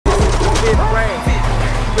fifth grade.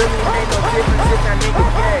 Really ain't no difference if that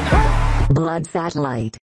nigga gay. Blood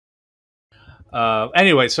satellite.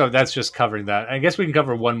 Anyway, so that's just covering that. I guess we can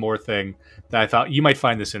cover one more thing that I thought you might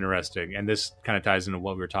find this interesting, and this kind of ties into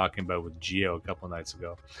what we were talking about with Geo a couple of nights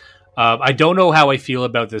ago. I don't know how I feel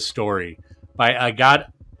about this story, but I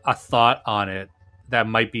got a thought on it that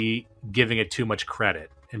might be giving it too much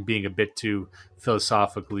credit and being a bit too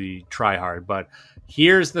philosophically try hard. But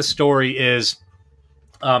here's the story is,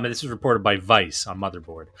 and this is reported by Vice on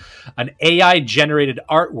Motherboard. An AI-generated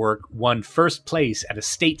artwork won first place at a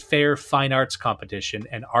state fair fine arts competition,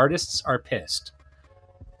 and artists are pissed.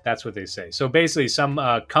 That's what they say. So basically, some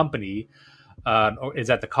company is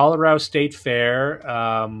at the Colorado State Fair.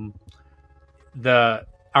 The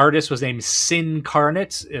artist was named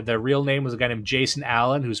Sincarnate. The real name was a guy named Jason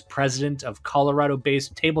Allen, who's president of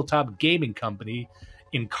Colorado-based tabletop gaming company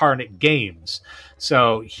Incarnate Games.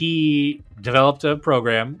 So he developed a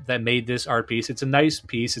program that made this art piece. It's a nice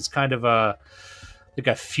piece. It's kind of a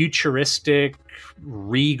futuristic,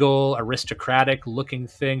 regal, aristocratic looking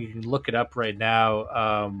thing. You can look it up right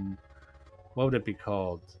now. What would it be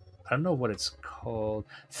called? I don't know what it's called.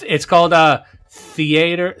 It's called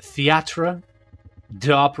Théâtre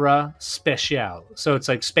d'Opéra Spécial. So it's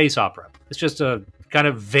like space opera. It's just a kind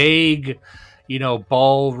of vague,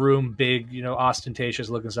 ballroom, big, ostentatious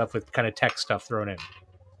looking stuff with kind of tech stuff thrown in.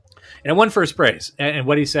 And it won first praise. And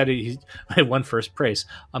what he said, he won first praise.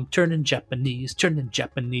 I'm turning Japanese.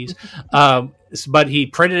 But he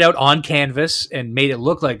printed it out on canvas and made it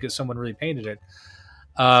look like someone really painted it.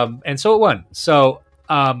 And so it won. So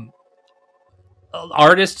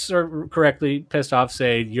artists are correctly pissed off,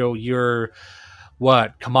 saying, you're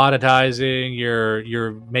what, commoditizing,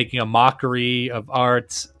 you're making a mockery of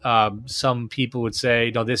art. Some people would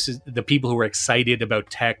say, no, this is the people who are excited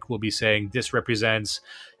about tech will be saying this represents,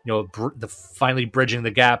 the finally bridging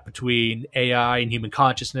the gap between AI and human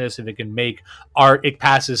consciousness. If it can make art, it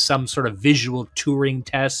passes some sort of visual Turing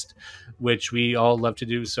test, which we all love to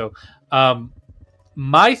do. So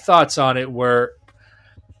my thoughts on it were,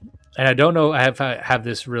 and I don't know, I have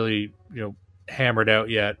this really, hammered out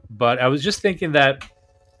yet, but I was just thinking that,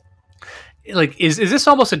 like, is this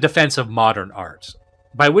almost a defense of modern art?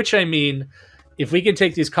 By which I mean, if we can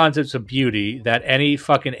take these concepts of beauty that any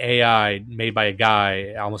fucking AI made by a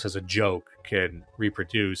guy almost as a joke can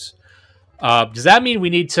reproduce, does that mean we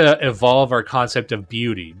need to evolve our concept of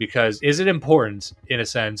beauty? Because is it important, in a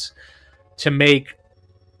sense, to make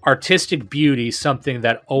artistic beauty something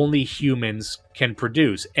that only humans can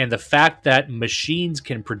produce? And the fact that machines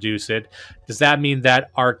can produce it, does that mean that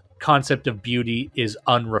our concept of beauty is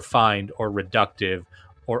unrefined or reductive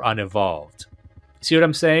or unevolved? See what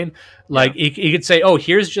I'm saying? Like, you could say, oh,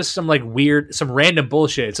 here's just some some random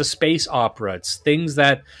bullshit. It's a space opera. It's things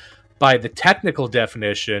that, by the technical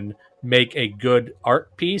definition, make a good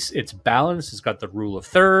art piece. It's balanced. It's got the rule of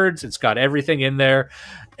thirds. It's got everything in there.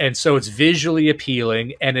 And so it's visually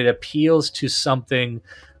appealing, and it appeals to something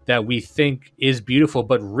that we think is beautiful,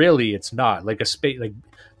 but really it's not. Like like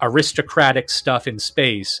aristocratic stuff in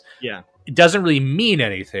space. Yeah. It doesn't really mean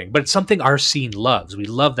anything, but it's something our scene loves. We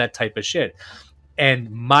love that type of shit. And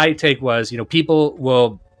my take was, people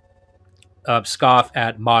will scoff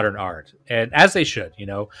at modern art, and as they should,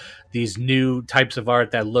 these new types of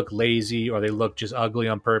art that look lazy or they look just ugly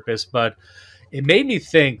on purpose. But it made me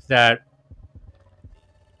think that,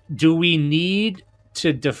 do we need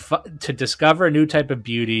to discover a new type of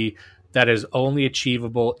beauty that is only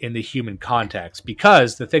achievable in the human context?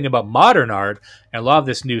 Because the thing about modern art and a lot of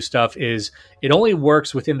this new stuff is it only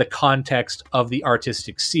works within the context of the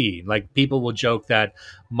artistic scene. Like, people will joke that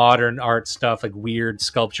modern art stuff, like weird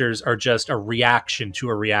sculptures, are just a reaction to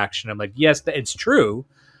a reaction. I'm like, yes, it's true,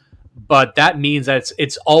 but that means that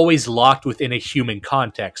it's always locked within a human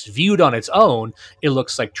context. Viewed on its own, it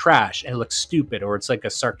looks like trash and it looks stupid, or it's like a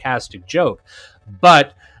sarcastic joke.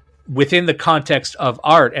 But within the context of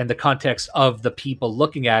art and the context of the people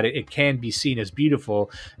looking at it, it can be seen as beautiful.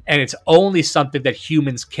 And it's only something that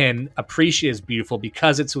humans can appreciate as beautiful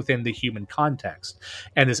because it's within the human context.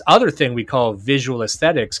 And this other thing we call visual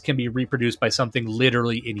aesthetics can be reproduced by something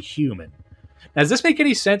literally inhuman. Now, does this make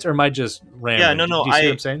any sense, or am I just rambling? Yeah, no. Do you see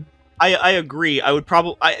what I'm saying? I agree. I would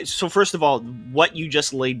probably... So first of all, what you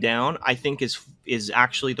just laid down, I think is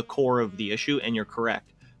actually the core of the issue, and you're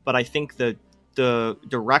correct. But I think the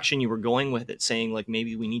direction you were going with it, saying like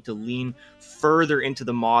maybe we need to lean further into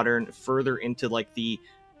the modern, further into like the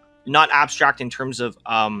not abstract in terms of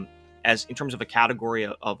in terms of a category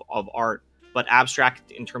of art, but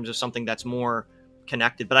abstract in terms of something that's more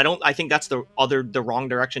connected. But I think that's the wrong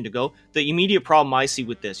direction to go. The immediate problem I see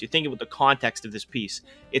with this, you're thinking with the context of this piece,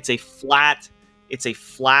 it's a flat, It's a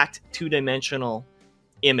flat two-dimensional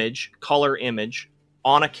image, color image,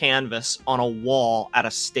 on a canvas, on a wall at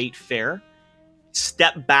a state fair.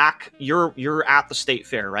 Step back, you're at the state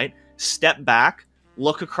fair, right? Step back,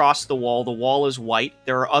 look across the wall. The wall is white.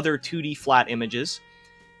 There are other 2D flat images.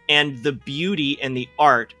 And the beauty and the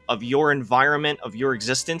art of your environment, of your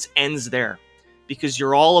existence, ends there. Because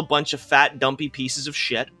you're all a bunch of fat, dumpy pieces of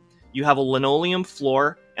shit. You have a linoleum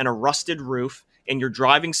floor and a rusted roof, and you're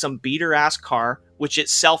driving some beater-ass car, which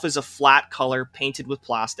itself is a flat color painted with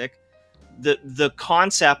plastic. The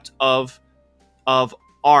concept of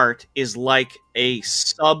art is like a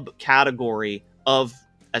subcategory of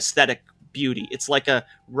aesthetic beauty. It's like a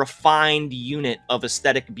refined unit of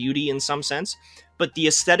aesthetic beauty in some sense. But the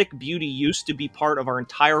aesthetic beauty used to be part of our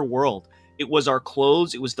entire world. It was our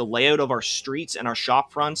clothes, it was the layout of our streets and our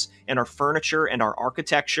shop fronts and our furniture and our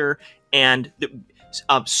architecture, and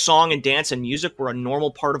song and dance and music were a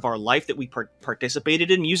normal part of our life that we participated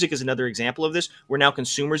in. Music is another example of this. We're now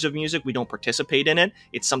consumers of music. We don't participate in it.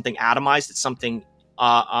 It's something atomized. It's something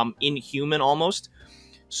inhuman almost.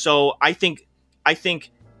 So I think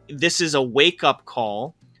this is a wake-up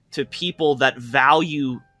call to people that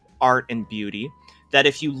value art and beauty, that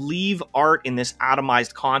if you leave art in this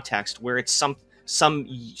atomized context where it's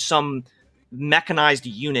some mechanized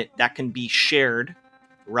unit that can be shared,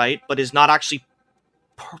 right, but is not actually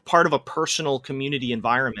part of a personal community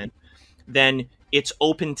environment, then it's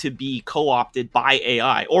open to be co-opted by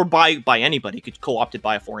AI or by anybody. It could be co-opted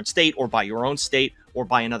by a foreign state or by your own state or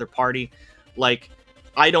by another party. Like,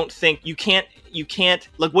 I don't think you can't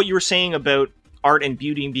like what you were saying about art and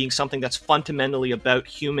beauty being something that's fundamentally about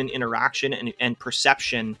human interaction and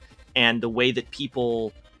perception and the way that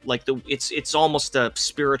people like it's almost a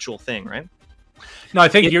spiritual thing, right? No, I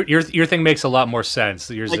think your thing makes a lot more sense.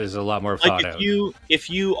 Yours is a lot more thought out. If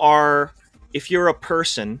you're a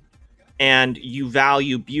person and you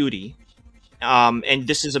value beauty, and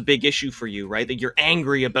this is a big issue for you, right? That you're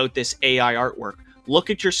angry about this AI artwork. Look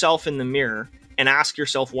at yourself in the mirror and ask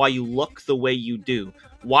yourself why you look the way you do.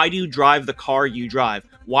 Why do you drive the car you drive?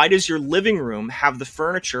 Why does your living room have the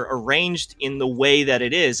furniture arranged in the way that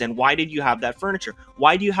it is? And why did you have that furniture?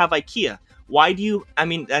 Why do you have IKEA? Why do you? I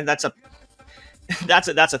mean, and that's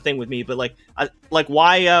a thing with me. But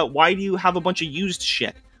why do you have a bunch of used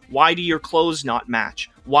shit? Why do your clothes not match?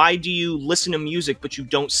 Why do you listen to music but you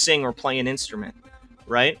don't sing or play an instrument?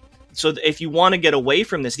 Right? So if you want to get away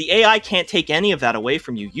from this, the AI can't take any of that away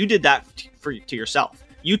from you. You did that to yourself.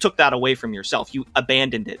 You took that away from yourself. You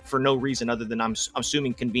abandoned it for no reason other than, I'm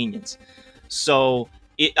assuming, convenience. So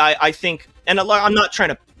I think, and I'm not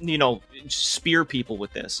trying to, spear people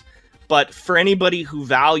with this, but for anybody who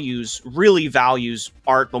really values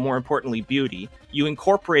art, but more importantly, beauty, you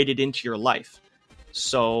incorporate it into your life.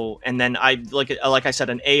 So, and then like I said,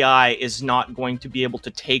 an AI is not going to be able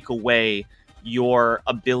to take away your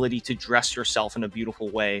ability to dress yourself in a beautiful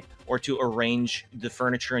way or to arrange the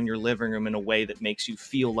furniture in your living room in a way that makes you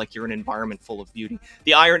feel like you're in an environment full of beauty.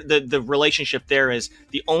 The relationship there is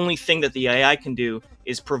the only thing that the AI can do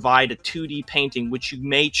is provide a 2D painting, which you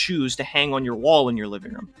may choose to hang on your wall in your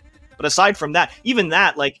living room. But aside from that, even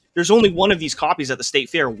that, like, there's only one of these copies at the state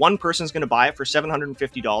fair. One person's going to buy it for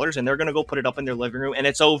 $750 and they're going to go put it up in their living room and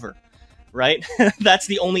it's over, right? That's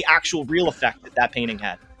the only actual real effect that painting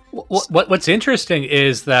had. What's interesting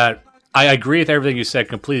is that I agree with everything you said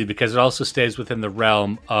completely, because it also stays within the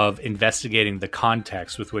realm of investigating the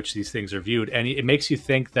context with which these things are viewed. And it makes you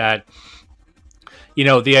think that,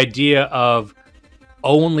 the idea of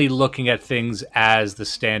only looking at things as the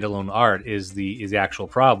standalone art is the actual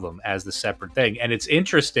problem, as the separate thing. And it's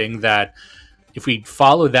interesting that if we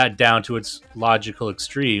follow that down to its logical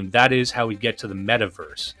extreme, that is how we get to the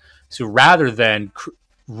metaverse. So rather than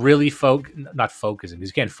really not focusing, because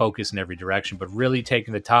you can't focus in every direction, but really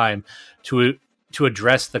taking the time to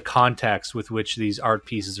address the context with which these art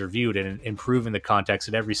pieces are viewed and improving the context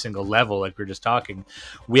at every single level, like we we're just talking,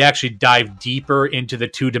 we actually dive deeper into the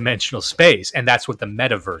two-dimensional space, and that's what the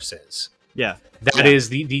metaverse is. Yeah. That is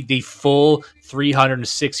the full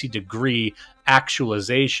 360-degree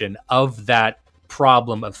actualization of that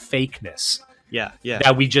problem of fakeness. Yeah.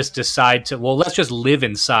 That we just decide to, let's just live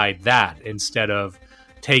inside that instead of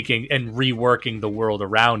taking and reworking the world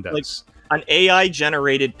around us. Like, an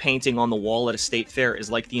AI-generated painting on the wall at a state fair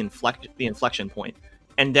is like the inflection point.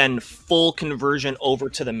 And then full conversion over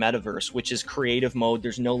to the metaverse, which is creative mode.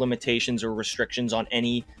 There's no limitations or restrictions on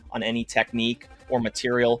any technique or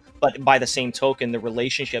material. But by the same token,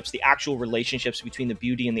 the actual relationships between the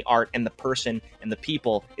beauty and the art and the person and the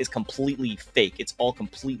people is completely fake. It's all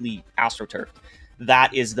completely astroturfed.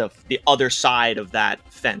 That is the other side of that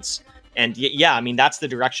fence. And yeah, I mean, that's the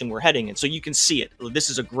direction we're heading in. So you can see it. This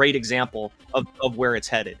is a great example of where it's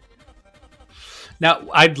headed. Now,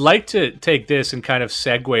 I'd like to take this and kind of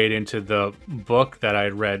segue it into the book that I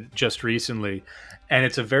read just recently. And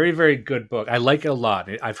it's a very, very good book. I like it a lot.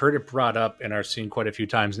 I've heard it brought up in our scene quite a few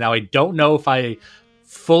times. Now, I don't know if I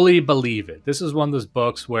fully believe it. This is one of those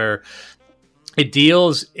books where it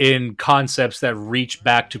deals in concepts that reach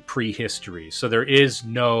back to prehistory. So there is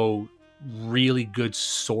no really good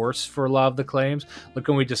source for a lot of the claims. Look,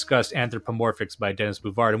 when we discussed Anthropomorphics by Dennis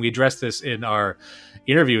Bouvard, and we addressed this in our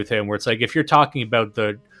interview with him, where it's like, if you're talking about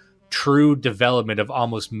the true development of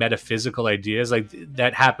almost metaphysical ideas like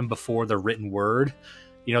that happened before the written word,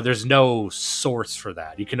 you know, there's no source for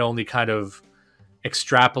that. You can only kind of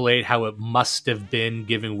extrapolate how it must have been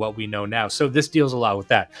given what we know now. So this deals a lot with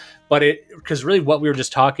that. But because really what we were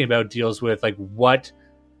just talking about deals with like what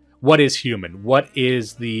is human? What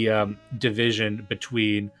is the division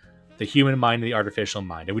between the human mind and the artificial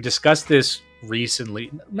mind? And we discussed this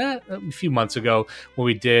recently, a few months ago, when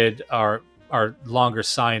we did our longer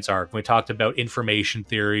science arc. We talked about information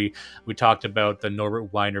theory. We talked about the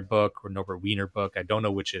Norbert Wiener book, I don't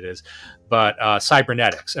know which it is, but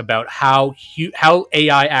cybernetics, about how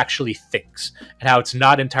AI actually thinks and how it's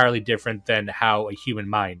not entirely different than how a human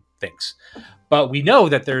mind thinks. But we know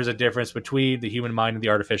that there's a difference between the human mind and the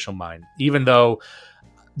artificial mind, even though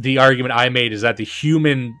the argument I made is that the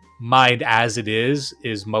human mind as it is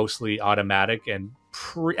mostly automatic, and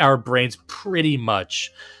our brains pretty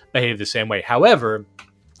much behave the same way. However,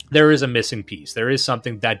 there is a missing piece. There is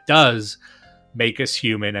something that does make us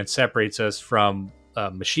human and separates us from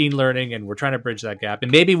machine learning, and we're trying to bridge that gap,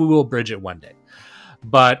 and maybe we will bridge it one day.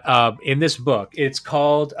 But in this book, it's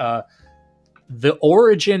called The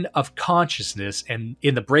Origin of Consciousness, and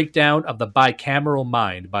in the Breakdown of the Bicameral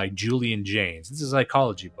Mind by Julian Jaynes. This is a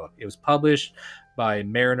psychology book. It was published by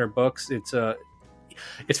Mariner Books.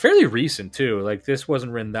 It's fairly recent too. Like, this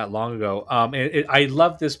wasn't written that long ago. I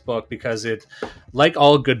love this book because it, like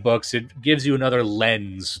all good books, it gives you another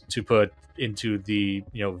lens to put into the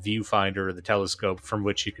viewfinder or the telescope from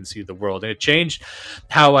which you can see the world, and it changed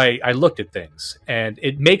how I looked at things. And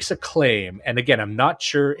it makes a claim, and again, I'm not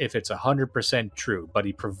sure if it's 100% true, but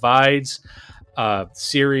he provides a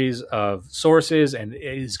series of sources, and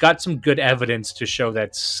he's got some good evidence to show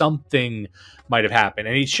that something might have happened.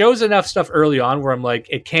 And he shows enough stuff early on where I'm like,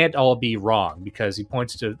 it can't all be wrong, because he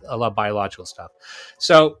points to a lot of biological stuff.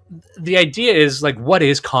 So the idea is, like, what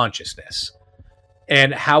is consciousness?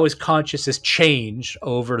 And how has consciousness changed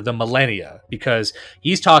over the millennia? Because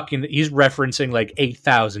he's referencing like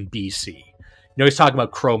 8,000 BC. He's talking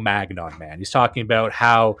about Cro-Magnon, man. He's talking about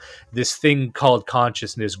how this thing called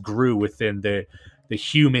consciousness grew within the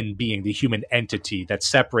human being, the human entity that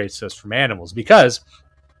separates us from animals. Because,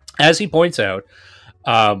 as he points out,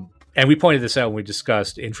 and we pointed this out when we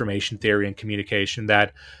discussed information theory and communication,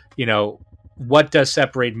 that, what does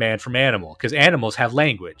separate man from animal? Because animals have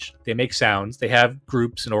language. They make sounds. They have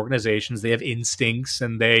groups and organizations. They have instincts,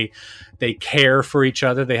 and they care for each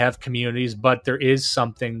other. They have communities. But there is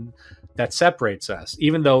something that separates us,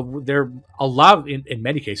 even though they're a lot, in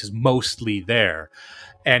many cases, mostly there.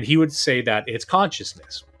 And he would say that it's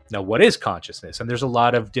consciousness. Now, what is consciousness? And there's a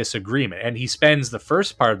lot of disagreement. And he spends the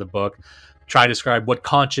first part of the book trying to describe what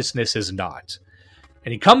consciousness is not.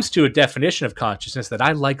 And he comes to a definition of consciousness that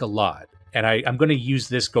I like a lot. And I'm going to use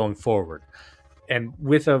this going forward, and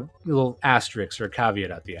with a little asterisk or a caveat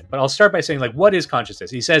at the end. But I'll start by saying, like, what is consciousness?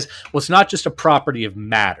 He says, well, it's not just a property of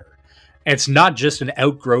matter. And it's not just an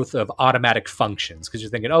outgrowth of automatic functions. Because you're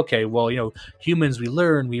thinking, okay, well, humans, we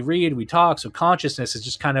learn, we read, we talk. So consciousness is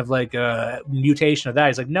just kind of like a mutation of that.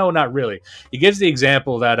 He's like, no, not really. He gives the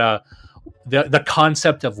example that the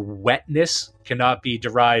concept of wetness cannot be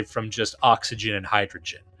derived from just oxygen and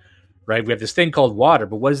hydrogen. Right? We have this thing called water,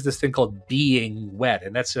 but what is this thing called being wet?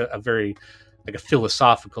 And that's a very, like, a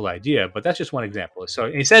philosophical idea, but that's just one example.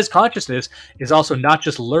 So he says consciousness is also not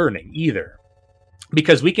just learning either,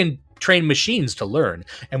 because we can train machines to learn.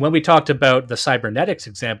 And when we talked about the cybernetics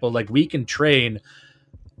example, like, we can train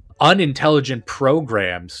unintelligent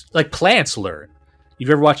programs, like plants learn. You've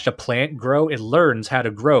ever watched a plant grow? It learns how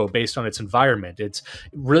to grow based on its environment. It's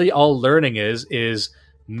really all learning is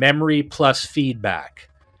memory plus feedback.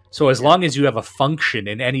 So as long as you have a function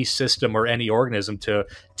in any system or any organism to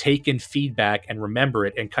take in feedback and remember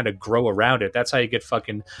it and kind of grow around it, that's how you get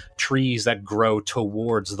fucking trees that grow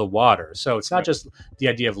towards the water. So it's not just the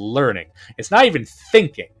idea of learning. It's not even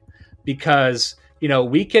thinking, because,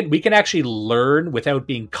 we can actually learn without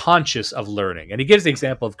being conscious of learning. And he gives the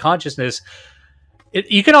example of consciousness.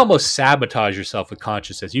 You can almost sabotage yourself with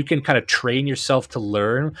consciousness. You can kind of train yourself to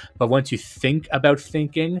learn, but once you think about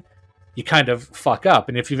thinking, you kind of fuck up.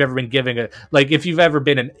 And if you've ever been giving if you've ever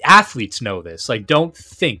been athletes know this, like, don't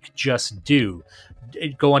think, just do.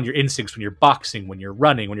 Go on your instincts when you're boxing, when you're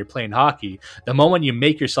running, when you're playing hockey. The moment you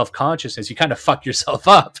make yourself consciousness, you kind of fuck yourself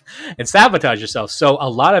up and sabotage yourself. So a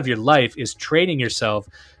lot of your life is training yourself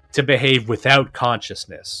to behave without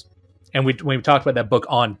consciousness. And when we talked about that book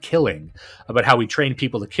On Killing, about how we train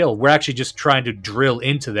people to kill, we're actually just trying to drill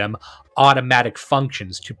into them automatic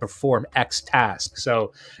functions to perform X task.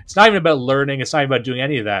 So it's not even about learning. It's not even about doing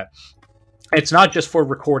any of that. It's not just for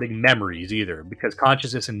recording memories either, because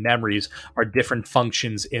consciousness and memories are different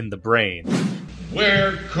functions in the brain.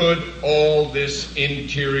 Where could all this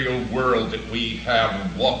interior world that we have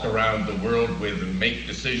and walk around the world with and make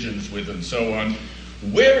decisions with and so on,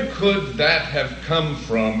 where could that have come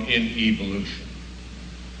from in evolution?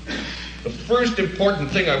 The first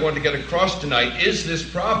important thing I want to get across tonight is this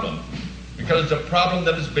problem, because it's a problem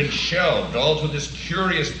that has been shelved all through this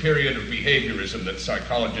curious period of behaviorism that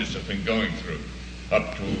psychologists have been going through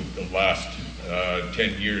up to the last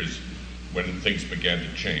 10 years when things began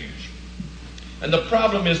to change. And the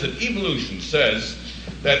problem is that evolution says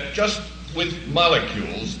that just with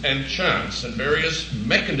molecules and chance and various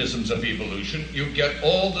mechanisms of evolution, you get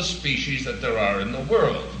all the species that there are in the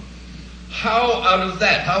world. How out of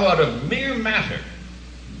that, how out of mere matter,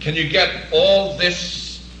 can you get all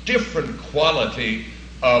this different quality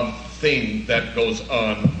of thing that goes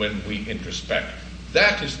on when we introspect?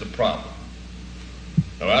 That is the problem.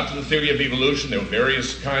 Now, after the theory of evolution, there were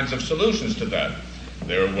various kinds of solutions to that.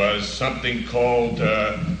 There was something called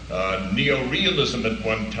neorealism at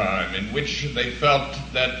one time, in which they felt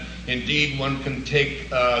that indeed one can take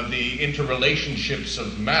the interrelationships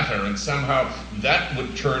of matter and somehow that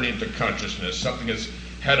would turn into consciousness. Something has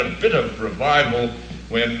had a bit of revival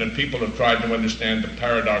when people have tried to understand the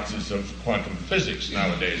paradoxes of quantum physics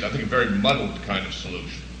nowadays. I think a very muddled kind of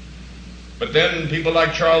solution. But then people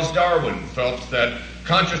like Charles Darwin felt that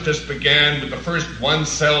consciousness began with the first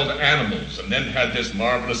one-celled animals and then had this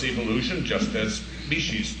marvelous evolution just as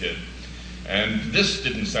species did. And this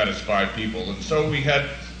didn't satisfy people. And so we had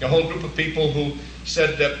a whole group of people who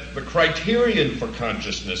said that the criterion for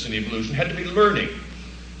consciousness in evolution had to be learning.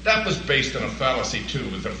 That was based on a fallacy too.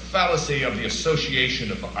 It was a fallacy of the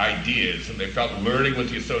association of ideas. And they felt learning with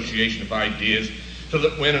the association of ideas, so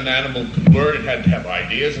that when an animal could learn, it had to have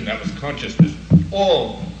ideas, and that was consciousness.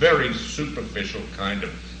 All very superficial kind of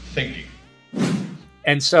thinking.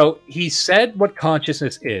 And so he said what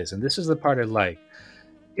consciousness is, and this is the part I like.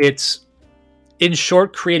 It's, in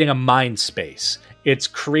short, creating a mind space. It's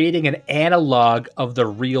creating an analog of the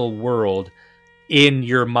real world in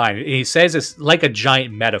your mind. And he says it's like a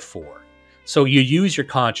giant metaphor. So you use your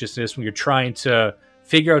consciousness when you're trying to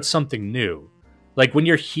figure out something new. Like when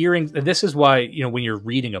you're hearing, and this is why, when you're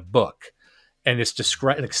reading a book and it's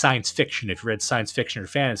like science fiction, if you read science fiction or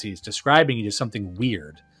fantasy, it's describing you to something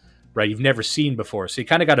weird, right? You've never seen before. So you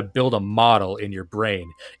kind of got to build a model in your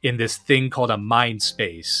brain in this thing called a mind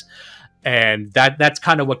space. And that's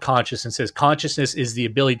kind of what consciousness is. Consciousness is the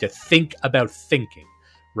ability to think about thinking,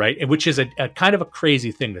 right? And which is a kind of a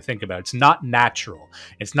crazy thing to think about. It's not natural.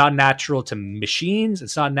 It's not natural to machines.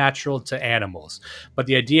 It's not natural to animals. But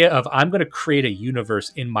the idea of, I'm going to create a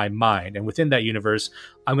universe in my mind, and within that universe,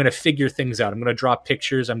 I'm going to figure things out. I'm going to draw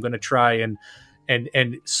pictures. I'm going to try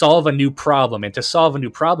and solve a new problem. And to solve a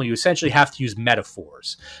new problem, you essentially have to use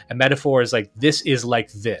metaphors. A metaphor is like, this is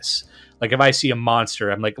like this. Like if I see a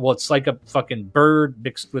monster, I'm like, well, it's like a fucking bird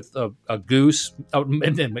mixed with a goose. Oh,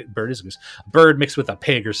 and then bird is a goose. Bird mixed with a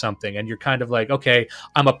pig or something. And you're kind of like, okay,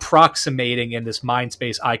 I'm approximating in this mind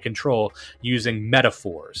space I control using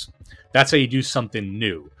metaphors. That's how you do something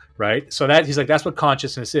new, right? So that he's like, that's what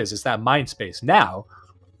consciousness is. It's that mind space. Now,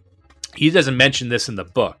 he doesn't mention this in the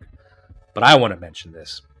book, but I want to mention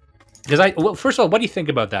this. Because well, first of all, what do you think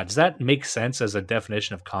about that? Does that make sense as a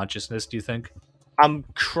definition of consciousness, do you think? I'm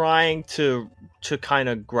trying to kind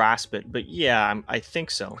of grasp it, but yeah, I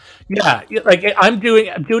think so. Yeah, like I'm doing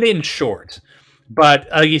it in short, but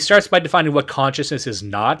he starts by defining what consciousness is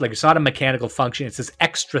not. Like it's not a mechanical function; it's this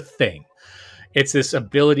extra thing. It's this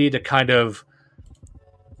ability to kind of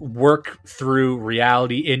work through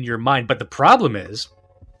reality in your mind. But the problem is,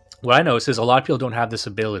 what I notice is a lot of people don't have this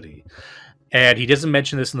ability. And he doesn't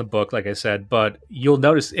mention this in the book, like I said, but you'll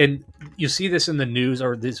notice, and you see this in the news,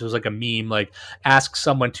 or this was like a meme, like ask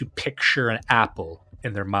someone to picture an apple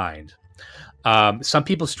in their mind. Some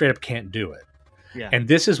people straight up can't do it. Yeah. And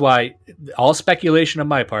this is why, all speculation on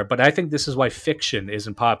my part, but I think this is why fiction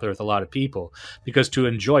isn't popular with a lot of people. Because to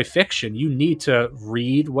enjoy fiction, you need to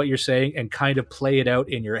read what you're saying and kind of play it out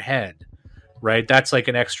in your head, right? That's like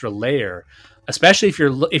an extra layer, especially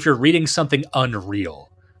if you're reading something unreal.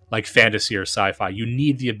 like fantasy or sci-fi. You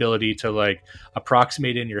need the ability to like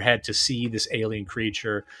approximate in your head to see this alien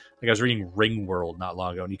creature. Like I was reading Ringworld not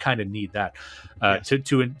long ago, and you kind of need that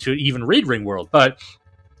to even read Ringworld. But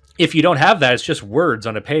if you don't have that, it's just words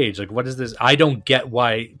on a page. Like, what is this? I don't get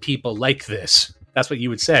why people like this. That's what you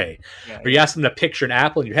would say. Or you ask them to picture an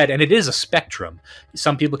apple in your head, and it is a spectrum.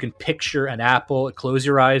 Some people can picture an apple. Close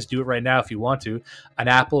your eyes. Do it right now if you want to. An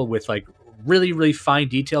apple with like really, really fine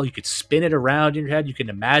detail. You could spin it around in your head. You can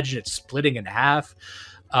imagine it splitting in half.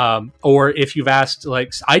 Or if you've asked,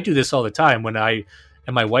 like, I do this all the time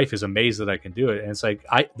and my wife is amazed that I can do it. And it's like,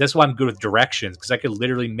 that's why I'm good with directions, because I could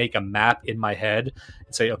literally make a map in my head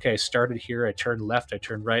and say, okay, I started here, I turned left, I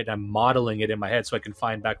turned right, and I'm modeling it in my head so I can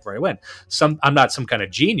find back where I went. I'm not some kind of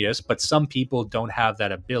genius, but some people don't have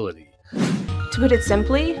that ability. To put it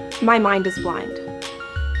simply, my mind is blind.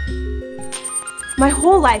 My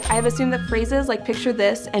whole life, I have assumed that phrases like picture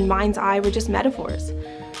this and mind's eye were just metaphors,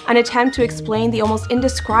 an attempt to explain the almost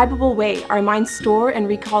indescribable way our minds store and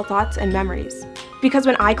recall thoughts and memories. Because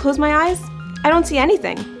when I close my eyes, I don't see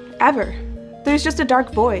anything, ever. There's just a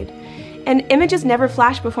dark void, and images never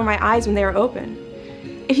flash before my eyes when they are open.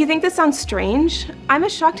 If you think this sounds strange, I'm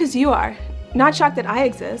as shocked as you are. Not shocked that I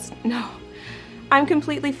exist, no. I'm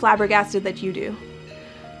completely flabbergasted that you do.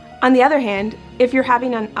 On the other hand, if you're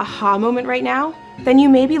having an aha moment right now, then you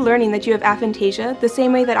may be learning that you have aphantasia the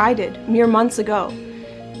same way that I did mere months ago,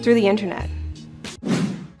 through the internet.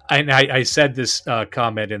 And I said this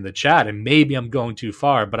comment in the chat, and maybe I'm going too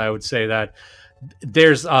far, but I would say that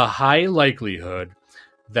there's a high likelihood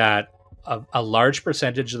that a large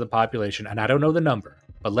percentage of the population, and I don't know the number,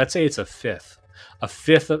 but let's say it's a fifth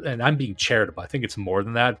of, and I'm being charitable, I think it's more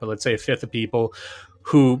than that, but let's say a fifth of people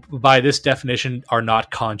who, by this definition, are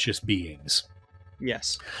not conscious beings.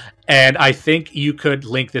 Yes. And I think you could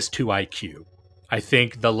link this to IQ. I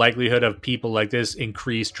think the likelihood of people like this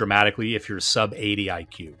increase dramatically if you're sub 80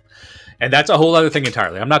 IQ. And that's a whole other thing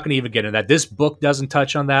entirely. I'm not going to even get into that. This book doesn't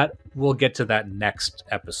touch on that. We'll get to that next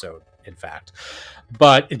episode, in fact.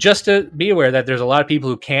 But just to be aware that there's a lot of people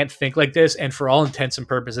who can't think like this, and for all intents and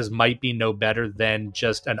purposes might be no better than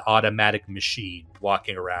just an automatic machine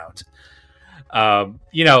walking around.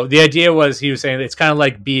 The idea was, he was saying, it's kind of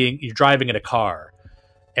like you're driving in a car.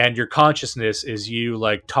 And your consciousness is you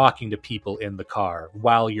like talking to people in the car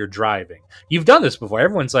while you're driving. You've done this before.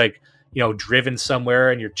 Everyone's like, driven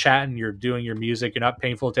somewhere and you're chatting, you're doing your music, you're not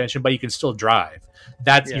paying full attention, but you can still drive.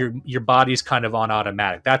 That's your body's kind of on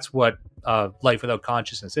automatic. That's what life without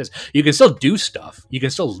consciousness is. You can still do stuff. You can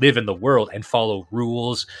still live in the world and follow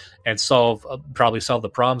rules and probably solve the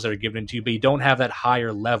problems that are given to you, but you don't have that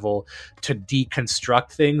higher level to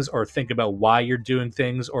deconstruct things or think about why you're doing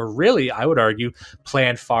things, or really, I would argue,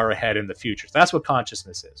 plan far ahead in the future. So that's what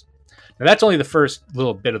consciousness is. Now, that's only the first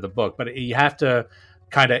little bit of the book, but you have to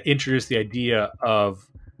kind of introduce the idea of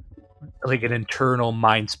like an internal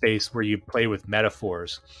mind space where you play with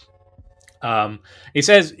metaphors. He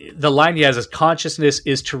says the line he has is, consciousness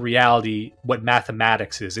is to reality what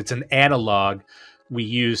mathematics is. It's an analog we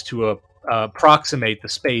use to approximate the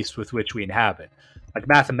space with which we inhabit. Like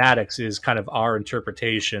mathematics is kind of our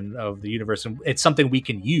interpretation of the universe, and it's something we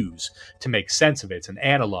can use to make sense of it. It's an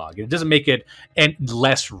analog. It doesn't make it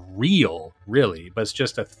less real, really, but it's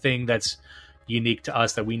just a thing that's unique to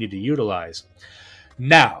us that we need to utilize.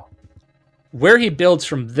 Now, where he builds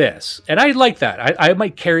from this, and I like that. I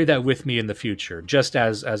might carry that with me in the future, just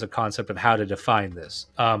as a concept of how to define this.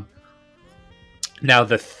 Now,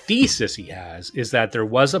 the thesis he has is that there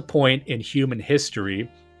was a point in human history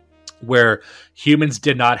where humans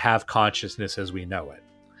did not have consciousness as we know it.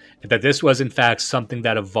 That this was, in fact, something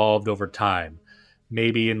that evolved over time.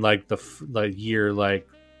 Maybe in like the year like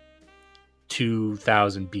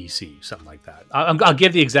 2000 BC, something like that. I'll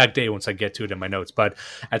give the exact date once I get to it in my notes. But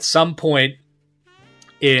at some point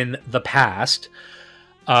in the past,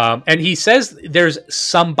 and he says there's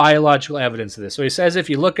some biological evidence of this. So he says if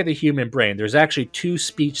you look at the human brain, there's actually two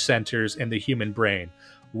speech centers in the human brain,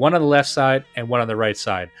 one on the left side and one on the right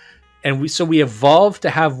side. And we evolved to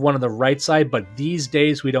have one on the right side, but these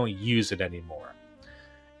days we don't use it anymore.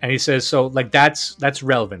 And he says, so like that's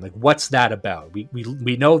relevant. Like, what's that about?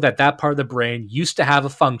 We know that part of the brain used to have a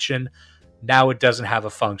function. Now it doesn't have a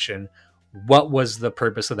function. What was the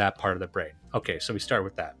purpose of that part of the brain? Okay, so we start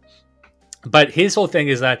with that. But his whole thing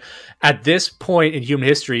is that at this point in human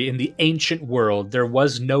history, in the ancient world, there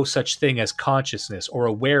was no such thing as consciousness or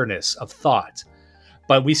awareness of thought.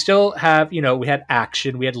 But we still have, we had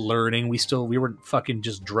action, we had learning, we weren't fucking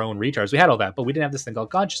just drone retards. We had all that, but we didn't have this thing called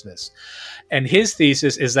consciousness. And his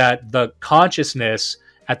thesis is that the consciousness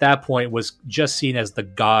at that point was just seen as the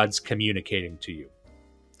gods communicating to you.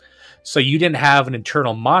 So you didn't have an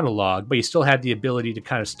internal monologue, but you still had the ability to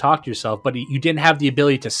kind of talk to yourself, but you didn't have the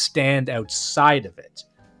ability to stand outside of it.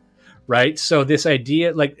 Right? So this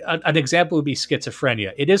idea, like an example would be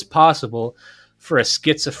schizophrenia. It is possible for a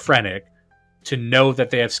schizophrenic to know that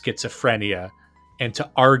they have schizophrenia and to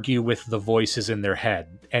argue with the voices in their head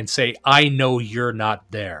and say, I know you're not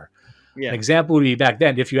there. Yeah. An example would be back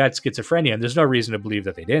then, if you had schizophrenia, and there's no reason to believe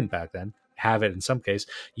that they didn't back then, have it in some case,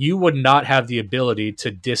 you would not have the ability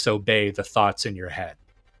to disobey the thoughts in your head.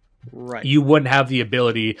 Right. You wouldn't have the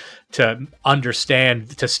ability to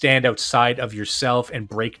understand, to stand outside of yourself and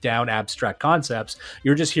break down abstract concepts.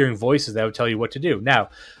 You're just hearing voices that would tell you what to do. Now,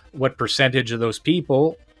 what percentage of those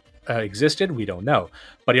people existed, we don't know.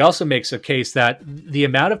 But he also makes a case that the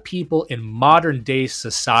amount of people in modern day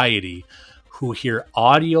society who hear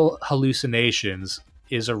audio hallucinations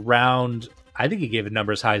is around, I think he gave a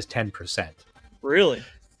number as high as 10%. Really?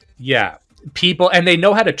 Yeah. People, and they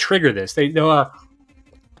know how to trigger this. They know,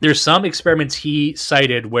 there's some experiments he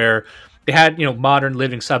cited where they had, modern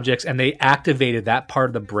living subjects, and they activated that part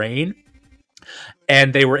of the brain,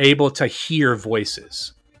 and they were able to hear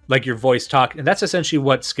voices, like your voice talking. And that's essentially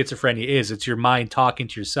what schizophrenia is. It's your mind talking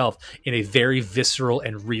to yourself in a very visceral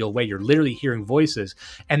and real way. You're literally hearing voices,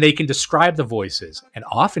 and they can describe the voices. And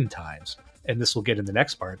oftentimes, and this will get in the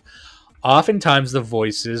next part, oftentimes the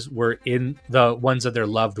voices were in the ones of their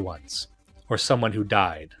loved ones or someone who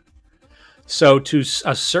died. So to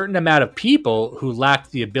a certain amount of people who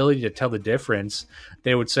lacked the ability to tell the difference,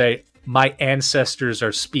 they would say, my ancestors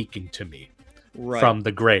are speaking to me from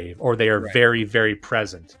the grave, or they are very, very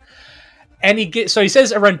present. And so he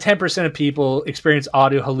says around 10% of people experience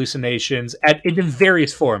audio hallucinations in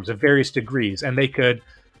various forms, of various degrees. And they could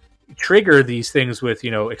trigger these things with,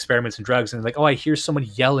 experiments and drugs. And like, oh, I hear someone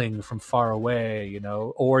yelling from far away,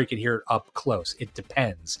 or you can hear it up close. It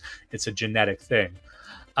depends. It's a genetic thing.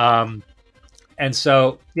 And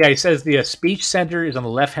so, he says the speech center is on the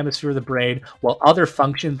left hemisphere of the brain, while other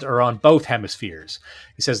functions are on both hemispheres.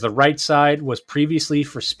 He says the right side was previously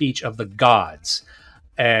for speech of the gods.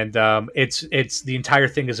 And it's the entire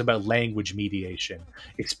thing is about language mediation.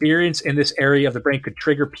 Experience in this area of the brain could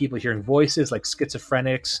trigger people hearing voices, like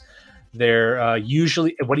schizophrenics. They're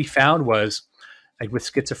usually, what he found was, like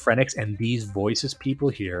with schizophrenics and these voices people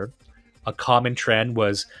hear, a common trend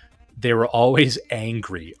was they were always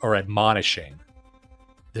angry or admonishing.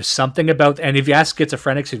 There's something about, and if you ask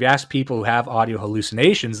schizophrenics, if you ask people who have audio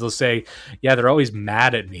hallucinations, they'll say, yeah, they're always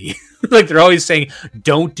mad at me. Like they're always saying,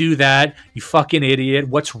 don't do that, you fucking idiot,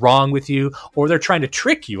 what's wrong with you? Or they're trying to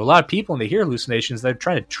trick you. A lot of people, when they hear hallucinations, they're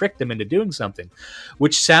trying to trick them into doing something,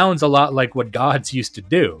 which sounds a lot like what gods used to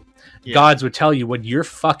do. Yeah. Gods would tell you when you're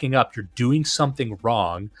fucking up, you're doing something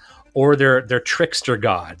wrong, or they're trickster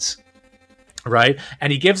gods. Right.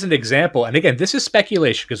 And he gives an example. And again, this is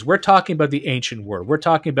speculation because we're talking about the ancient world. We're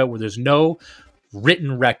talking about where there's no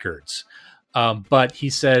written records. But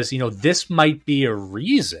he says, this might be a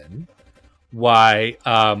reason why,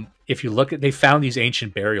 if you look at, they found these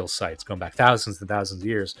ancient burial sites going back thousands and thousands of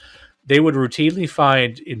years. They would routinely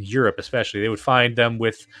find in Europe, especially, they would find them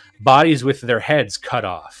with bodies with their heads cut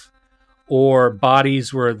off, or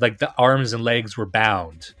bodies where like the arms and legs were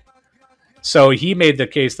bound. So he made the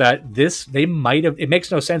case that they might have, it makes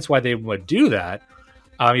no sense why they would do that.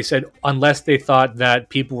 He said, unless they thought that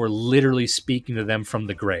people were literally speaking to them from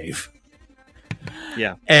the grave.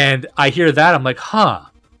 Yeah. And I hear that, I'm like,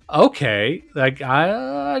 okay, like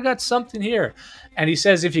I got something here. And he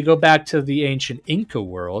says, if you go back to the ancient Inca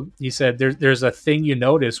world, he said there's a thing you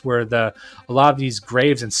notice where a lot of these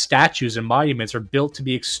graves and statues and monuments are built to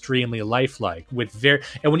be extremely lifelike.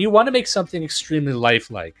 And when you want to make something extremely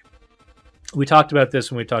lifelike, we talked about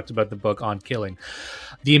this when we talked about the book On Killing,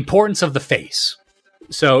 the importance of the face.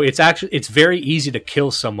 So it's very easy to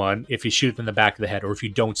kill someone if you shoot them in the back of the head or if you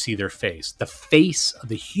don't see their face. The face,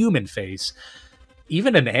 the human face,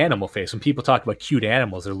 even an animal face. When people talk about cute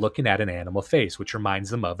animals, they're looking at an animal face, which reminds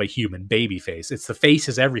them of a human baby face. It's the face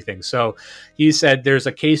is everything. So he said there's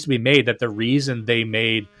a case to be made that the reason they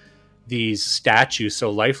made these statues so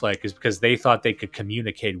lifelike is because they thought they could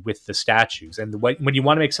communicate with the statues. And when you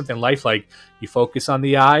want to make something lifelike, you focus on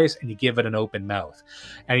the eyes and you give it an open mouth.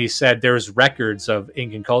 And he said there's records of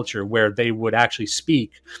Incan culture where they would actually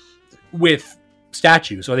speak with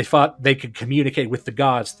statues, or they thought they could communicate with the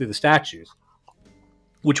gods through the statues.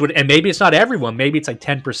 And maybe it's not everyone, maybe it's like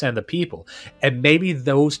 10% of the people. And maybe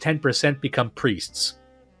those 10% become priests.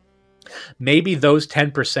 Maybe those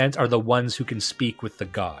 10% are the ones who can speak with the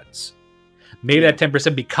gods. Maybe that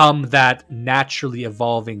 10% become that naturally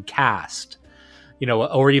evolving caste,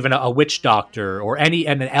 or even a witch doctor or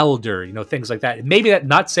an elder, things like that. Maybe that,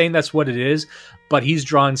 not saying that's what it is, but he's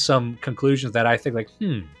drawn some conclusions that I think like,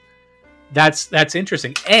 that's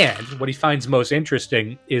interesting. And what he finds most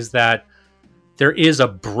interesting is that there is a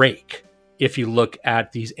break if you look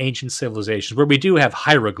at these ancient civilizations where we do have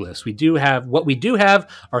hieroglyphs. We do have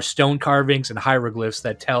are stone carvings and hieroglyphs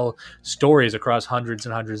that tell stories across hundreds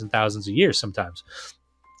and hundreds and thousands of years sometimes.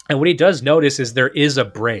 And what he does notice is there is a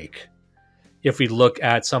break if we look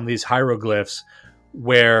at some of these hieroglyphs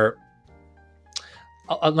where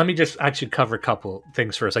let me just actually cover a couple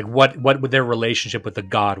things first, like what their relationship with the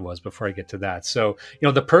god was before I get to that. So,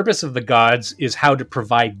 the purpose of the gods is how to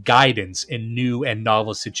provide guidance in new and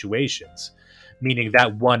novel situations, meaning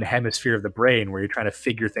that one hemisphere of the brain where you're trying to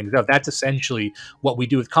figure things out. That's essentially what we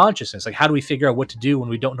do with consciousness. Like, how do we figure out what to do when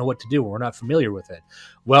we don't know what to do, when we're not familiar with it?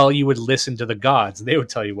 Well, you would listen to the gods. They would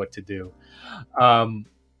tell you what to do.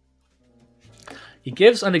 He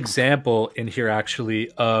gives an example in here,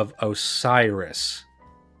 actually, of Osiris.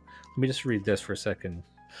 Let me just read this for a second.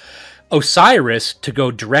 Osiris, to go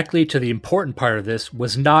directly to the important part of this,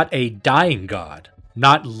 was not a dying god,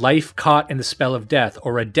 not life caught in the spell of death,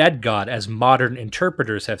 or a dead god, as modern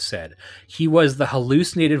interpreters have said. He was the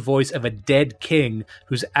hallucinated voice of a dead king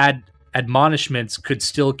whose admonishments could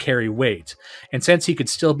still carry weight. And since he could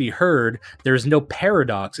still be heard, there is no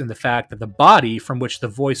paradox in the fact that the body from which the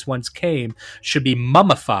voice once came should be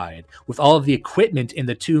mummified, with all of the equipment in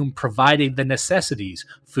the tomb providing the necessities: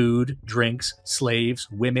 food, drinks, slaves,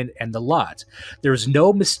 women, and the lot. There is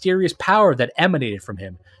no mysterious power that emanated from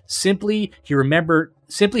him. Simply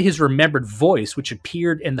his remembered voice, which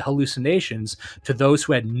appeared in the hallucinations to those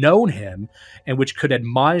who had known him, and which could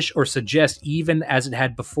admonish or suggest even as it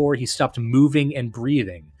had before he stopped moving and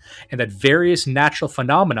breathing, and that various natural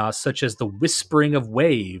phenomena, such as the whispering of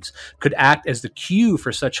waves, could act as the cue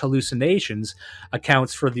for such hallucinations,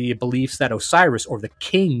 accounts for the beliefs that Osiris, or the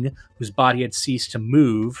king whose body had ceased to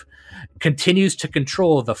move, continues to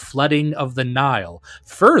control the flooding of the Nile.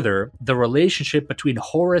 Further, the relationship between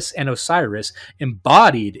Horus and Osiris,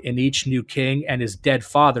 embodied in each new king and his dead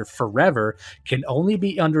father forever, can only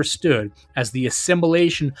be understood as the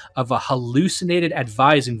assimilation of a hallucinated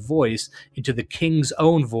advising voice into the king's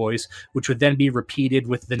own voice, which would then be repeated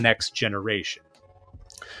with the next generation.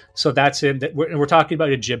 So that's him. We're talking about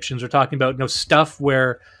Egyptians. We're talking about stuff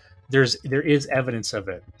where there is evidence of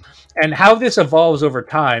it. And how this evolves over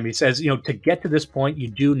time, he says, to get to this point, you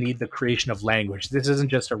do need the creation of language. This isn't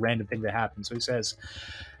just a random thing that happens. So he says,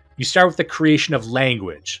 you start with the creation of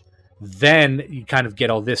language. Then you kind of get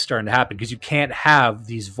all this starting to happen, because you can't have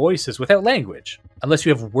these voices without language unless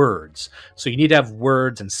you have words. So you need to have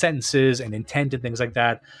words and sentences and intent and things like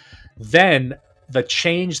that. Then the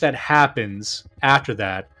change that happens after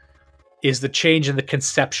that is the change in the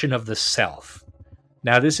conception of the self.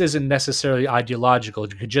 Now, this isn't necessarily ideological.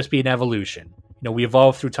 It could just be an evolution. We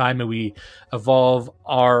evolve through time, and we evolve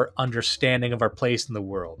our understanding of our place in the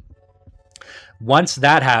world. Once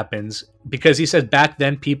that happens, because he says back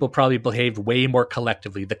then people probably behaved way more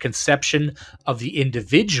collectively, the conception of the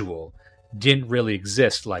individual didn't really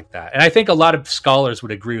exist like that. And I think a lot of scholars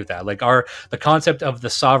would agree with that. Like the concept of the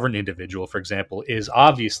sovereign individual, for example, is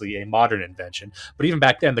obviously a modern invention. But even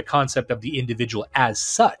back then, the concept of the individual as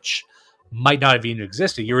such might not have even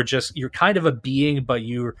existed. You're kind of a being, but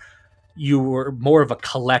you were more of a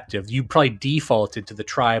collective. You probably defaulted to the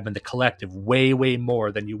tribe and the collective way, way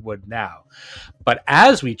more than you would now. But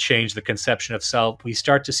as we change the conception of self, we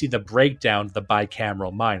start to see the breakdown of the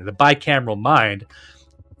bicameral mind. The bicameral mind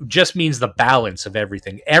just means the balance of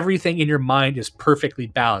everything. Everything in your mind is perfectly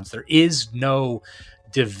balanced. There is no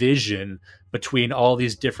division between all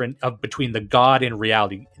these different between the god and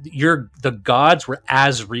reality. The gods were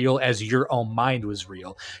as real as your own mind was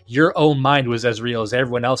real. Your own mind was as real as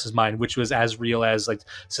everyone else's mind, which was as real as like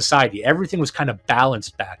society. Everything was kind of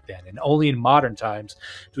balanced back then, and only in modern times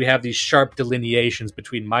do we have these sharp delineations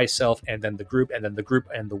between myself and then the group, and then the group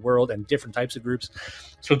and the world, and different types of groups.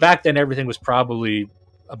 So back then everything was probably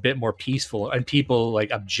a bit more peaceful, and people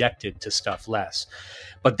like objected to stuff less.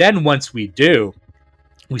 But then once we do,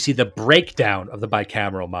 we see the breakdown of the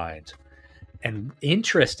bicameral mind. And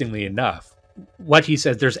interestingly enough, what he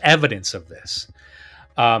says, there's evidence of this.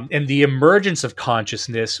 And the emergence of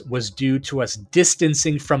consciousness was due to us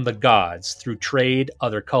distancing from the gods through trade,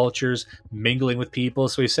 other cultures, mingling with people.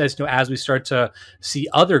 So he says, as we start to see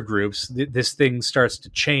other groups, this thing starts to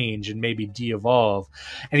change and maybe de-evolve.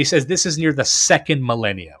 And he says this is near the second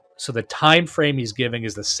millennium. So the time frame he's giving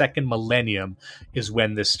is the second millennium is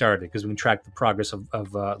when this started, because we can track the progress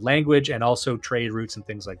of language and also trade routes and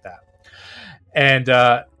things like that. And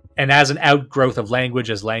as an outgrowth of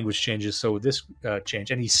language, as language changes, so this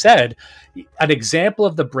change. And he said an example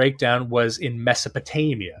of the breakdown was in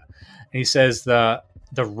Mesopotamia. And he says the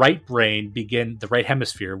right brain the right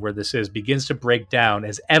hemisphere where this is begins to break down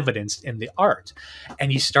as evidenced in the art.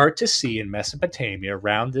 And you start to see in Mesopotamia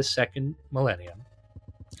around this second millennium,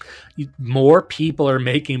 more people are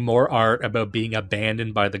making more art about being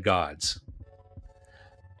abandoned by the gods.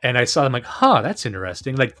 And I saw them like, that's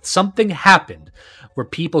interesting. Like something happened where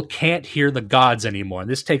people can't hear the gods anymore. And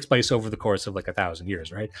this takes place over the course of like 1,000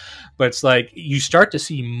 years, right? But it's like you start to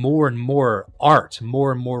see more and more art,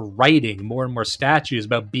 more and more writing, more and more statues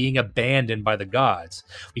about being abandoned by the gods.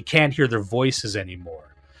 We can't hear their voices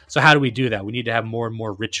anymore. So how do we do that? We need to have more and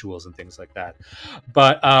more rituals and things like that.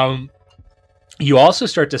 But you also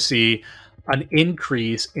start to see an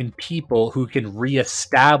increase in people who can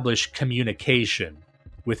reestablish communication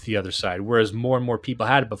with the other side, whereas more and more people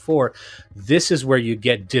had it before. This is where you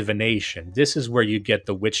get divination. This is where you get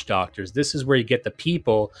the witch doctors. This is where you get the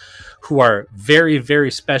people who are very,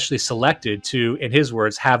 very specially selected to, in his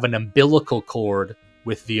words, have an umbilical cord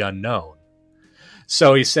with the unknown.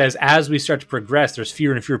 So he says, as we start to progress, there's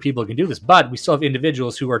fewer and fewer people who can do this, but we still have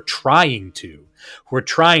individuals who are trying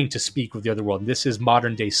to speak with the other world. And this is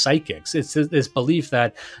modern day psychics. It's this belief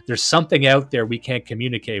that there's something out there we can't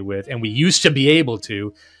communicate with, and we used to be able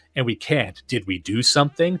to, and we can't. Did we do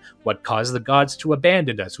something? What caused the gods to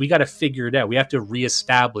abandon us? We got to figure it out. We have to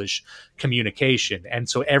reestablish communication. And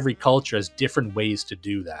so every culture has different ways to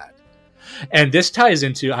do that. And this ties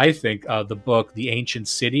into, I think, the book, The Ancient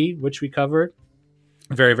City, which we covered.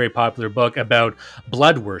 Very, very popular book about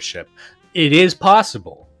blood worship. It is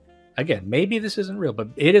possible. Again, maybe this isn't real, but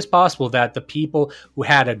it is possible that the people who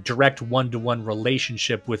had a direct one-to-one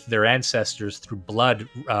relationship with their ancestors through blood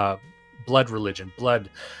religion,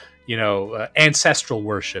 ancestral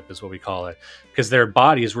worship is what we call it, because their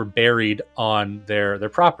bodies were buried on their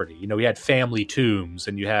property. We had family tombs,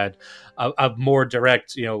 and you had a more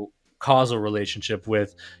direct, causal relationship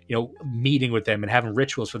with, meeting with them and having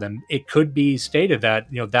rituals for them. It could be stated that,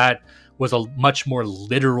 that was a much more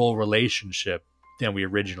literal relationship than we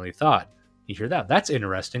originally thought. You hear that? That's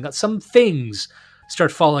interesting. Some things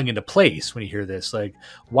start falling into place when you hear this. Like,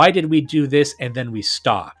 why did we do this and then we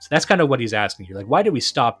stopped? That's kind of what he's asking here. Like, why did we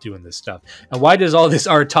stop doing this stuff? And why does all this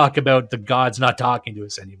art talk about the gods not talking to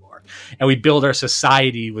us anymore? And we build our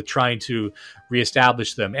society with trying to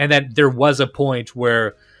reestablish them. And that there was a point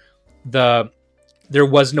where there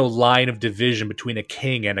was no line of division between a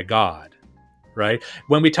king and a god, right?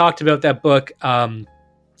 When we talked about that book, I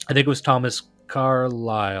think it was Thomas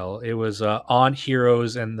Carlyle. It was On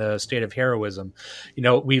Heroes and the State of Heroism.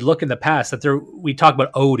 We look in the past we talk about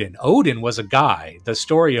Odin. Odin was a guy. The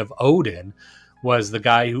story of Odin was the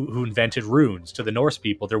guy who invented runes to the Norse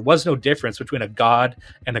people. There was no difference between a god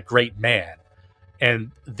and a great man.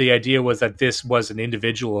 And the idea was that this was an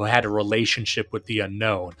individual who had a relationship with the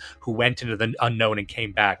unknown, who went into the unknown and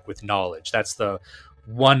came back with knowledge. That's the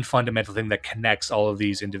one fundamental thing that connects all of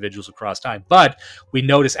these individuals across time. But we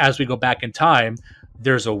notice as we go back in time,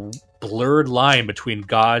 there's a blurred line between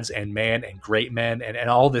gods and man and great men and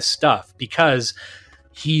all this stuff, because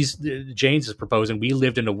Jaynes is proposing we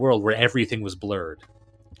lived in a world where everything was blurred.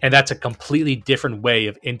 And that's a completely different way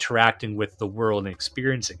of interacting with the world and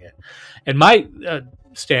experiencing it. And my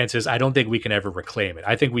stance is I don't think we can ever reclaim it.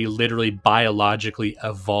 I think we literally biologically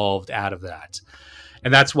evolved out of that.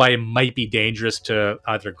 And that's why it might be dangerous to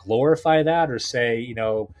either glorify that or say,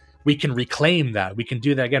 we can reclaim that. We can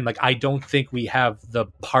do that again. Like, I don't think we have the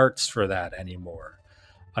parts for that anymore,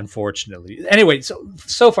 unfortunately. Anyway,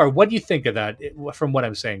 so far, what do you think of that from what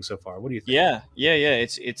I'm saying so far? What do you think? Yeah.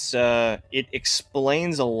 It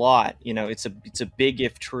explains a lot. It's a big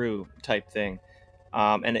if true type thing,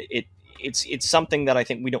 and it's something that I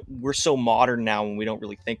think we're so modern now and we don't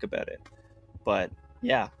really think about it. But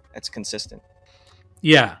yeah, it's consistent.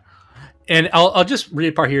 Yeah, and I'll just read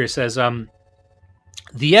a part here. It says,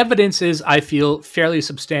 the evidence is, I feel, fairly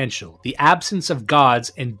substantial. The absence of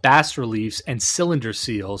gods in bas-reliefs and cylinder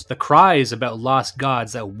seals, the cries about lost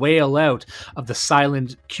gods that wail out of the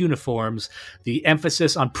silent cuneiforms, the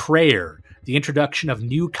emphasis on prayer, the introduction of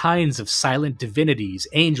new kinds of silent divinities,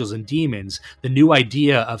 angels and demons, the new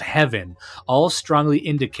idea of heaven, all strongly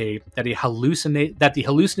indicate that the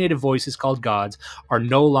hallucinated voices called gods are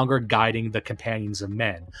no longer guiding the companions of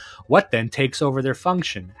men. What then takes over their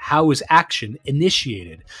function? How is action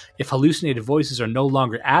initiated? If hallucinated voices are no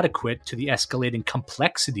longer adequate to the escalating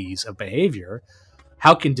complexities of behavior,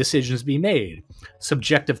 how can decisions be made?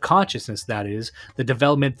 Subjective consciousness, that is, the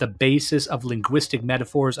development, the basis of linguistic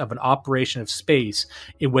metaphors of an operation of space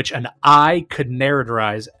in which an I could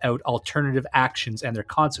narratize out alternative actions and their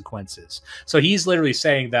consequences. So he's literally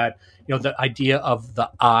saying that, the idea of the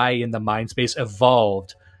I in the mind space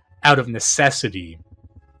evolved out of necessity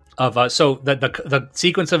of us. So the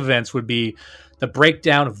sequence of events would be the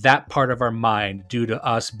breakdown of that part of our mind due to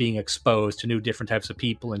us being exposed to new different types of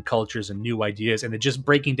people and cultures and new ideas, and it just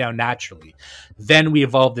breaking down naturally. Then we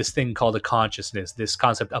evolved this thing called a consciousness, this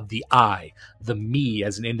concept of the I, the me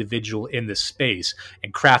as an individual in this space,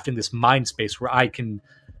 and crafting this mind space where I can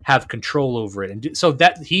have control over it. And so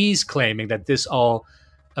that he's claiming that this all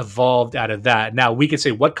evolved out of that. Now we could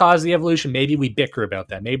say what caused the evolution. Maybe we bicker about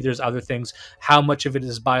that. Maybe there's other things. How much of it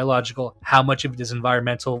is biological? How much of it is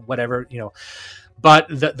environmental? Whatever, you know. But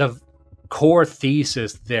the core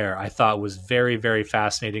thesis there, I thought, was very, very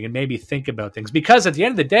fascinating and made me think about things. Because at the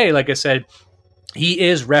end of the day, like I said, he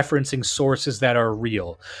is referencing sources that are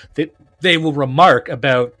real. They will remark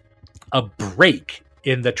about a break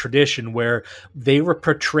in the tradition where they were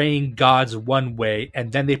portraying gods one way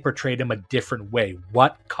and then they portrayed him a different way.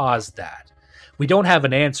 What caused that? We don't have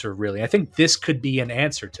an answer, really. I think this could be an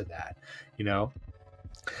answer to that, you know?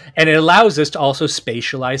 And it allows us to also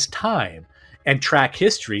spatialize time and track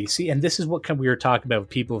history. See, and this is what we were talking about with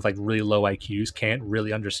people with like really low IQs can't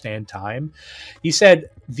really understand time. He said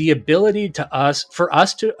the ability for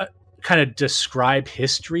us to kind of describe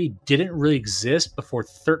history didn't really exist before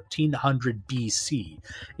 1300 BC.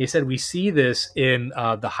 He said we see this in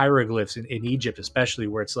the hieroglyphs in Egypt, especially,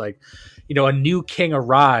 where it's like, you know, a new king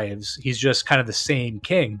arrives, he's just kind of the same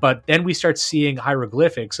king. But then we start seeing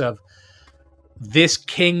hieroglyphics of this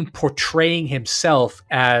king portraying himself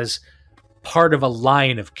as part of a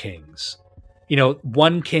line of kings. You know,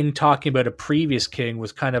 one king talking about a previous king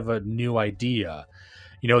was kind of a new idea.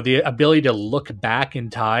 You know, the ability to look back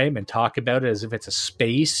in time and talk about it as if it's a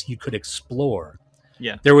space you could explore.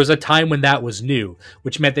 Yeah. There was a time when that was new,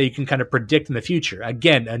 which meant that you can kind of predict in the future.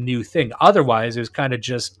 Again, a new thing. Otherwise, it was kind of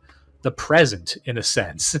just the present in a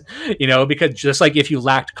sense, you know, because just like if you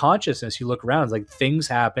lacked consciousness, you look around, it's like things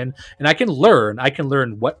happen and I can learn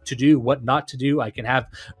what to do, what not to do. I can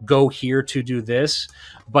go here to do this,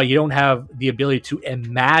 but you don't have the ability to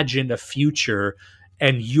imagine a future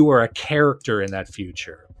and you are a character in that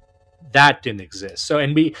future. That didn't exist. So,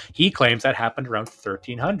 and he claims that happened around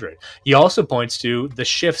 1300. He also points to the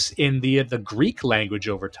shifts in the Greek language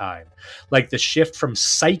over time, like the shift from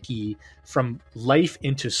psyche, from life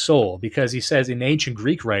into soul, because he says in ancient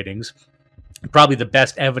Greek writings, probably the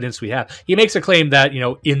best evidence we have, he makes a claim that, you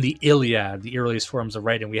know, in the Iliad, the earliest forms of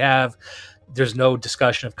writing we have, there's no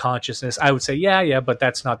discussion of consciousness. I would say, yeah, but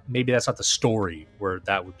maybe that's not the story where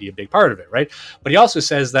that would be a big part of it, right? But he also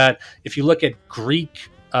says that if you look at Greek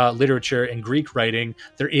literature and Greek writing,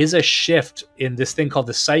 there is a shift in this thing called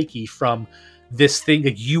the psyche from this thing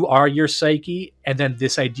that you are your psyche, and then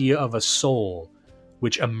this idea of a soul,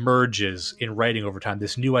 which emerges in writing over time.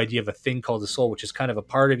 This new idea of a thing called the soul, which is kind of a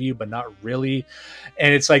part of you, but not really.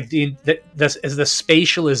 And it's like the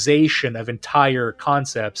spatialization of entire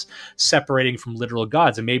concepts separating from literal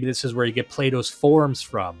gods. And maybe this is where you get Plato's forms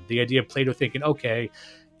from. The idea of Plato thinking, okay,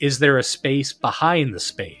 is there a space behind the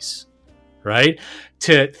space? Right?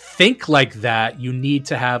 To think like that, you need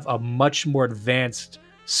to have a much more advanced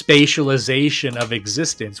spatialization of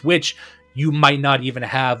existence, which you might not even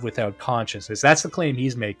have without consciousness. That's the claim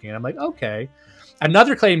he's making. And I'm like, okay.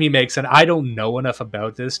 Another claim he makes, and I don't know enough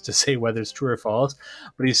about this to say whether it's true or false,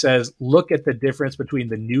 but he says, look at the difference between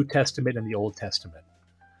the New Testament and the Old Testament.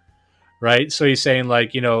 Right? So he's saying,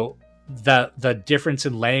 like, you know, the difference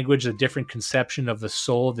in language, the different conception of the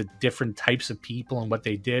soul, the different types of people and what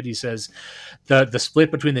they did. He says the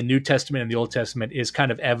split between the New Testament and the Old Testament is kind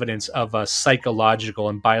of evidence of a psychological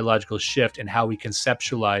and biological shift in how we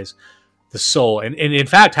conceptualize the soul, and in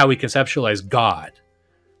fact, how we conceptualize God.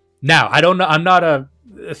 Now, I don't know. I'm not a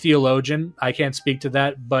theologian. I can't speak to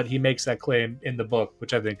that, but he makes that claim in the book,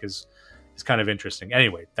 which I think is kind of interesting.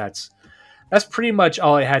 Anyway, that's pretty much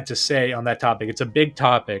all I had to say on that topic. It's a big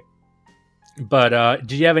topic, but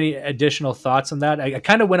do you have any additional thoughts on that? I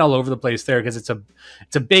kind of went all over the place there because it's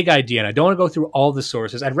a big idea, and I don't want to go through all the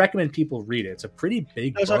sources. I'd recommend people read it. It's a pretty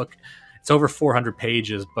big book. It's over 400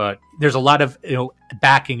 pages, but there's a lot of, you know,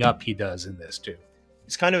 backing up he does in this too.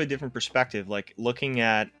 It's kind of a different perspective, like looking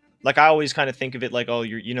at, like I always kind of think of it like, oh,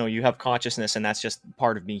 you have consciousness and that's just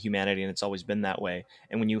part of being humanity and it's always been that way.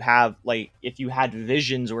 And when you have, like, if you had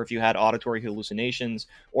visions or if you had auditory hallucinations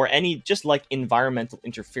or any just like environmental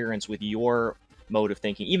interference with your mode of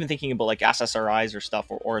thinking, even thinking about like SSRIs or stuff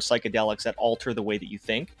or psychedelics that alter the way that you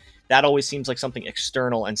think, that always seems like something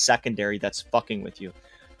external and secondary that's fucking with you.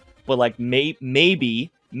 But like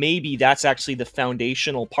maybe maybe that's actually the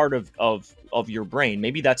foundational part of your brain.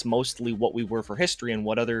 Maybe that's mostly what we were for history and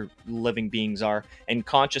what other living beings are. And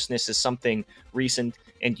consciousness is something recent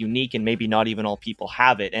and unique, and maybe not even all people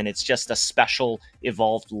have it. And it's just a special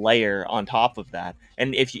evolved layer on top of that.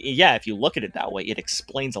 And if you look at it that way, it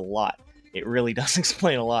explains a lot. It really does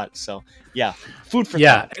explain a lot. So yeah, food for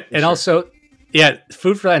thought. And sure. Also, yeah,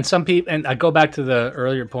 food for thought. And some people, and I go back to the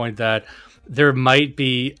earlier point that there might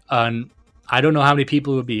be I don't know how many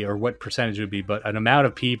people it would be or what percentage it would be, but an amount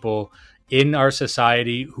of people in our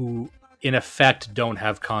society who in effect don't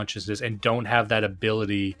have consciousness and don't have that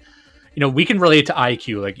ability. You know, we can relate to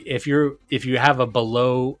IQ. Like if you have a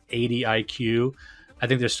below 80 IQ, I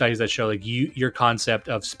think there's studies that show like your concept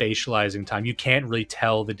of spatializing time, you can't really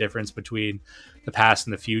tell the difference between the past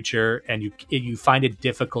and the future, and you find it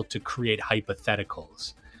difficult to create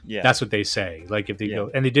hypotheticals. Yeah, that's what they say. Like if they go,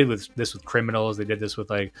 and they did this with criminals, they did this with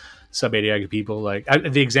like sub 80 IQ people. Like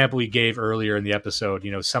the example we gave earlier in the episode,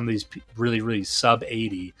 you know, some of these really sub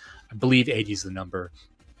 80, I believe 80 is the number.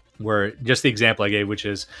 Where just the example I gave, which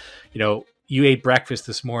is, you know, you ate breakfast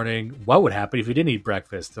this morning. What would happen if you didn't eat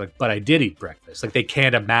breakfast? Like, but I did eat breakfast. Like they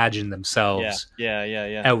can't imagine themselves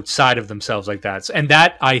outside of themselves like that. And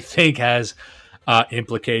that I think has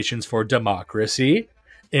implications for democracy,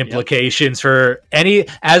 implications for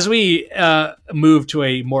as we move to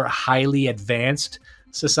a more highly advanced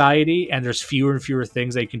society, and there's fewer and fewer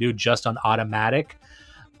things they can do just on automatic.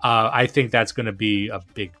 I think that's going to be a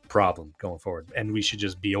big problem going forward, and we should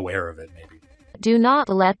just be aware of it, maybe. Do not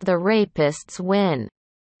let the rapists win.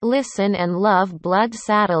 Listen and love Blood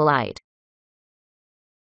Satellite.